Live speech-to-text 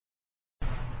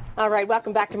All right,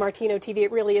 welcome back to Martino TV.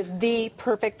 It really is the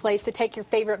perfect place to take your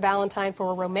favorite Valentine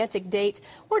for a romantic date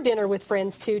or dinner with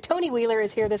friends, too. Tony Wheeler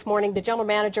is here this morning, the general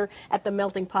manager at the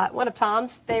Melting Pot, one of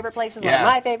Tom's favorite places, one of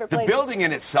my favorite places. The building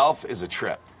in itself is a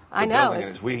trip. I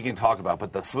know. We can talk about,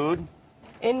 but the food?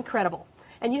 Incredible.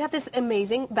 And you have this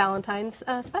amazing Valentine's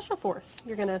special for us.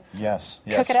 You're going to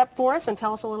cook it up for us and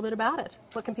tell us a little bit about it.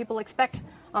 What can people expect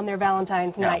on their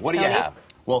Valentine's night, what do you have?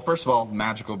 Well, first of all,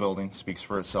 magical building speaks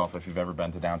for itself. If you've ever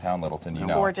been to downtown Littleton, you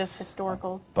know. Gorgeous,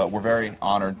 historical. But we're very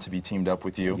honored to be teamed up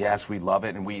with you. Yes, we love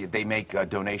it, and they make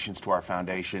donations to our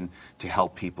foundation to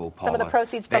help people. Paula. Some of the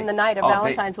proceeds from the night of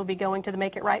Valentine's will be going to the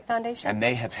Make It Right Foundation. And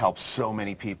they have helped so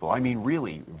many people. I mean,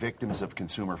 really, victims of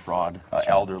consumer fraud,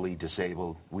 elderly,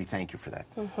 disabled. We thank you for that.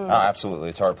 Absolutely.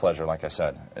 It's our pleasure, like I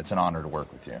said. It's an honor to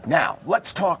work with you. Now,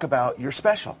 let's talk about your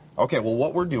special. Okay, well,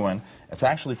 what we're doing, it's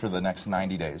actually for the next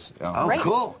 90 days.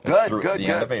 Cool. Good. The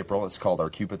end of April. It's called our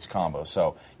Cupid's Combo.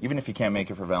 So even if you can't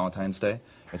make it for Valentine's Day,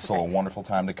 it's still a wonderful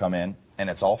time to come in. And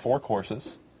it's all 4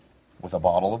 courses with a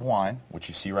bottle of wine, which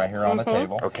you see right here on the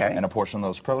table. Okay. And a portion of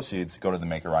those proceeds go to the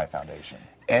Make It Right Foundation.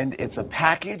 And it's a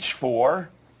package for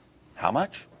how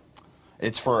much?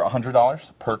 It's for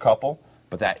 $100 per couple.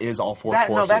 But that is all 4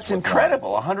 courses. No, that's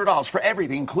incredible. $100 for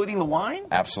everything, including the wine?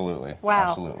 Absolutely. Wow.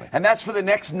 Absolutely. And that's for the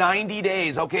next 90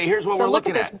 days. Okay, here's what we're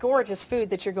looking at. So look at this gorgeous food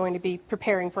that you're going to be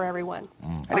preparing for everyone.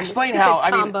 And explain how,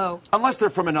 I mean, unless they're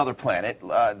from another planet,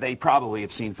 they probably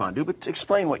have seen fondue, but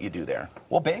explain what you do there.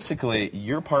 Well, basically,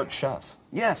 you're part chef.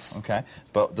 Yes. Okay.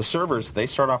 But the servers, they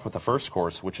start off with the first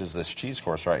course, which is this cheese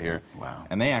course right here. Wow.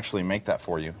 And they actually make that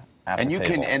for you.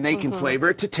 And they can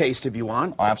flavor it to taste if you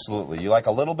want. Oh, absolutely. You like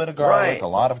a little bit of garlic, a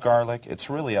lot of garlic. It's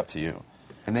really up to you.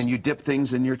 And then you dip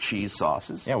things in your cheese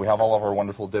sauces. Yeah, we have all of our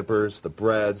wonderful dippers, the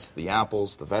breads, the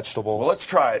apples, the vegetables. Well, let's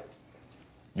try it.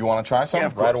 You want to try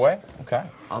some right away? Okay.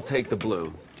 I'll take the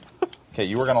blue. Okay,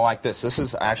 you were going to like this. This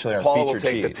is actually our Paul featured will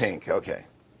take cheese. the pink. Okay.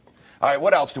 All right,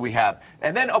 what else do we have?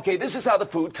 And then, okay, this is how the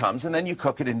food comes, and then you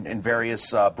cook it in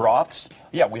various broths.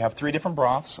 Yeah, we have 3 different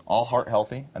broths, all heart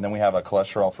healthy, and then we have a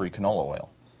cholesterol-free canola oil.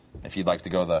 If you'd like to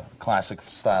go the classic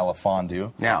style of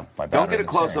fondue. Now, don't get a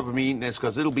close-up of me eating this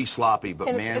because it'll be sloppy,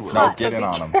 but man, no, get in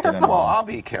on them. Get in on them. Well, I'll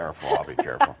be careful. I'll be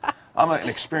careful. I'm an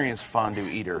experienced fondue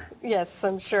eater. Yes,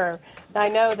 I'm sure. I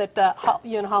know that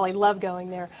you and Holly love going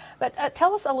there. But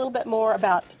tell us a little bit more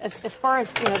about, as far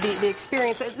as the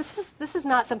experience. This is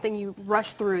not something you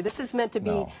rush through. This is meant to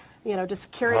be,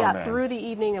 just carried out through the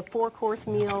evening, a 4-course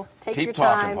meal. Take your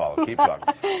time. Keep talking, Paula. Keep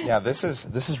talking. Yeah, this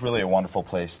is really a wonderful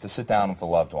place to sit down with a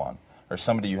loved one or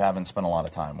somebody you haven't spent a lot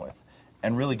of time with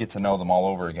and really get to know them all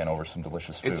over again over some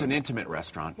delicious food. It's an intimate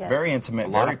restaurant. Yes. Very intimate,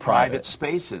 very private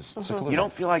spaces. You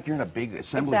don't feel like you're in a big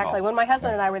assembly hall. Exactly. When my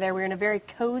husband and I were there, we were in a very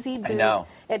cozy booth. I know.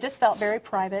 It just felt very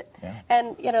private. Yeah.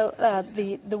 And,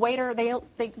 the waiter,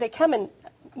 they come and,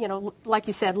 like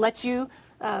you said, let you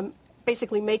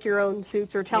basically make your own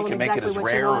soups or tell them exactly what you want. You can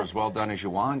make it as rare or as well done as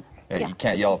you want. Yeah, you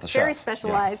can't yell at the chef. Very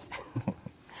specialized. Yeah.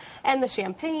 And the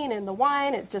champagne and the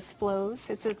wine, it just flows.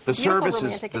 It's the service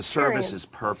is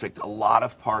perfect. A lot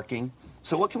of parking.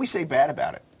 So what can we say bad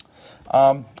about it?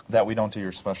 That we don't do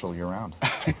your special year-round.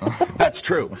 That's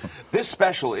true. This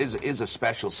special is a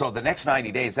special. So the next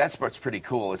 90 days, that's what's pretty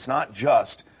cool. It's not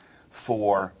just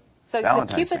for Valentine's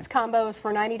the Cupid's Combo is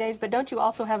for 90 days, but don't you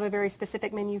also have a very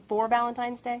specific menu for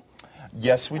Valentine's Day?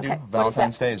 Yes, we do.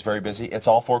 Valentine's Day is very busy. It's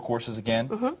all 4 courses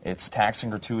again. It's tax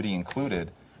and gratuity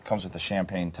included. Comes with a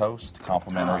champagne toast,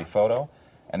 complimentary photo,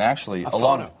 and actually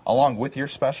along with your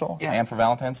special and for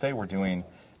Valentine's Day, we're doing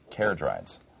carriage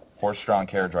rides, horse-drawn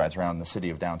carriage rides around the city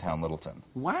of downtown Littleton.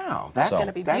 Wow, that's going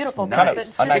to be beautiful.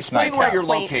 Nice. A nice Explain night where out. you're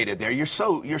located there. You're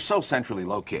so centrally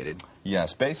located.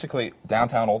 Yes, basically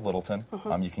downtown Old Littleton.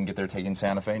 You can get there taking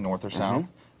Santa Fe north or south,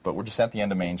 but we're just at the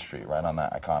end of Main Street, right on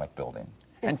that iconic building.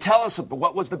 And tell us,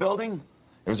 what was the building?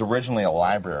 It was originally a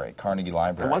library, Carnegie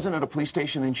Library. And wasn't it a police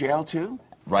station and jail too?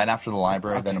 Right after the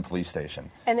library, then a police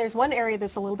station. And there's one area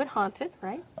that's a little bit haunted,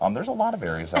 right? There's a lot of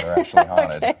areas that are actually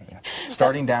haunted. Yeah.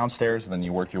 Starting downstairs, and then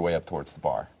you work your way up towards the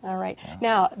bar. All right. Yeah.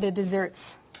 Now, the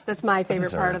desserts. That's my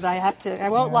favorite part of it. I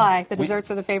won't lie. The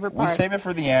desserts are the favorite part. We save it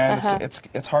for the end.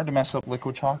 It's hard to mess up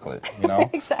liquid chocolate, you know?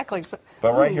 Exactly. So,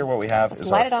 but right here what we have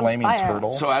is our flaming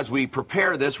turtle. So as we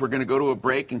prepare this, we're going to go to a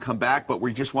break and come back, but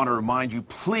we just want to remind you,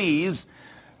 please,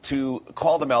 to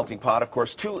call the Melting Pot. Of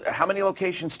course, how many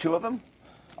locations? 2 of them?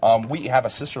 We have a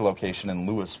sister location in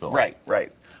Louisville. Right.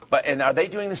 And are they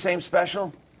doing the same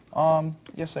special?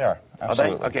 Yes, they are.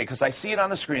 Absolutely. Are they? Okay, because I see it on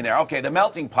the screen there. Okay, the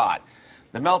Melting Pot.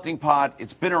 The Melting Pot,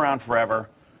 it's been around forever.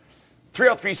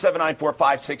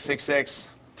 303-794-5666.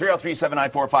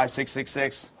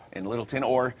 303-794-5666 in Littleton,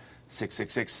 or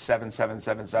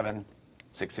 666-7777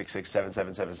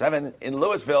 666-7777. In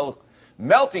Louisville,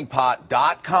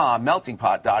 meltingpot.com,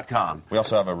 meltingpot.com. We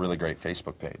also have a really great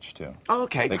Facebook page, too.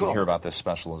 Okay, They cool. can hear about this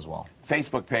special as well.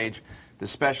 Facebook page, the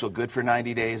special, good for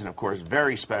 90 days, and of course,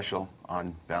 very special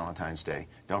on Valentine's Day.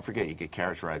 Don't forget, you get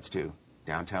carriage rides, too.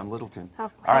 Downtown Littleton. How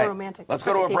All right, romantic. let's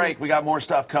go to a Perfect break. We got more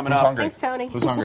stuff coming Who's up. hungry? Thanks, Tony. Who's hungry?